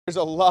There's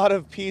a lot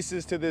of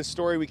pieces to this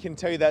story. We can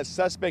tell you that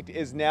suspect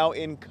is now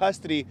in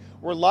custody.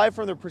 We're live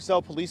from the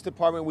Purcell Police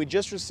Department. We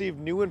just received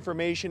new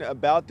information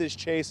about this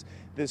chase.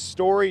 This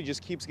story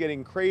just keeps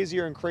getting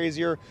crazier and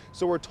crazier.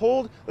 So we're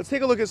told, let's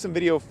take a look at some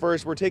video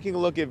first. We're taking a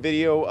look at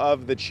video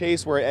of the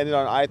chase where it ended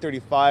on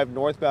I-35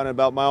 northbound at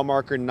about mile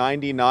marker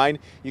 99.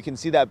 You can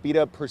see that beat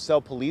up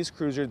Purcell police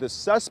cruiser. The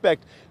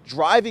suspect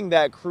driving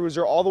that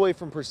cruiser all the way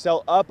from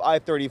Purcell up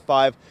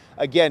I-35.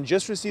 Again,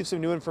 just received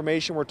some new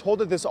information. We're told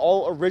that this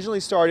all originally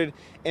started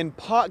in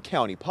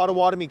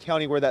Pottawatomie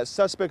County, where that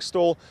suspect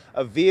stole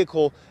a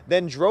vehicle,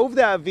 then drove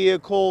that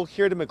vehicle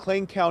here to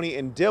McLean County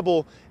in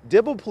Dibble.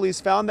 Dibble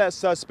police found that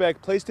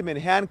suspect, placed him in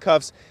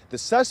handcuffs. The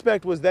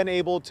suspect was then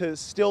able to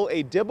steal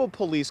a Dibble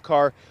police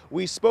car.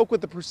 We spoke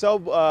with the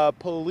Purcell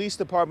Police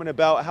Department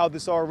about how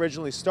this all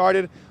originally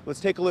started. Let's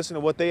take a listen to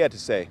what they had to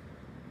say.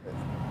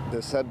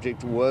 The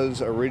subject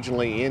was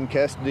originally in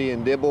custody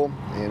in Dibble,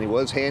 and he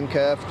was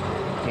handcuffed.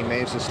 He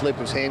managed to slip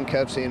his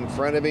handcuffs in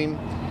front of him,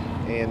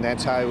 and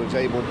that's how he was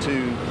able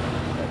to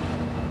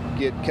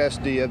get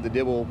custody of the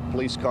Dibble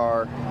police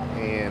car.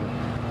 And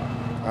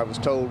I was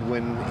told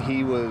when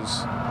he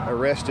was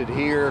arrested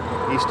here,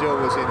 he still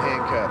was in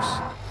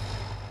handcuffs.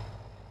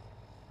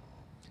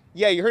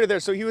 Yeah, you heard it there.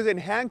 So he was in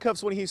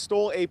handcuffs when he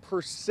stole a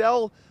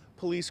Purcell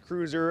police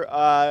cruiser.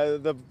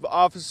 The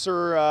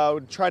officer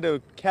tried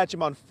to catch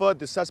him on foot.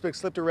 The suspect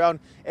slipped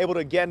around, able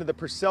to get into the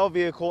Purcell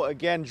vehicle.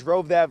 Again,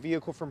 drove that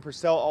vehicle from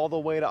Purcell all the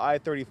way to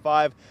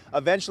I-35.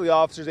 Eventually,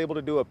 officers able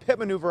to do a pit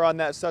maneuver on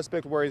that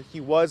suspect where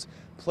he was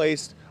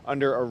placed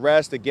under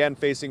arrest. Again,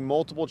 facing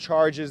multiple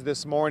charges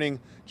this morning.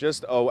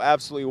 Just,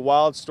 absolutely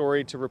wild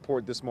story to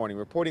report this morning.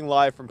 Reporting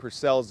live from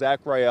Purcell,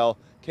 Zach Rael,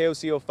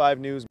 KOCO 5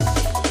 News.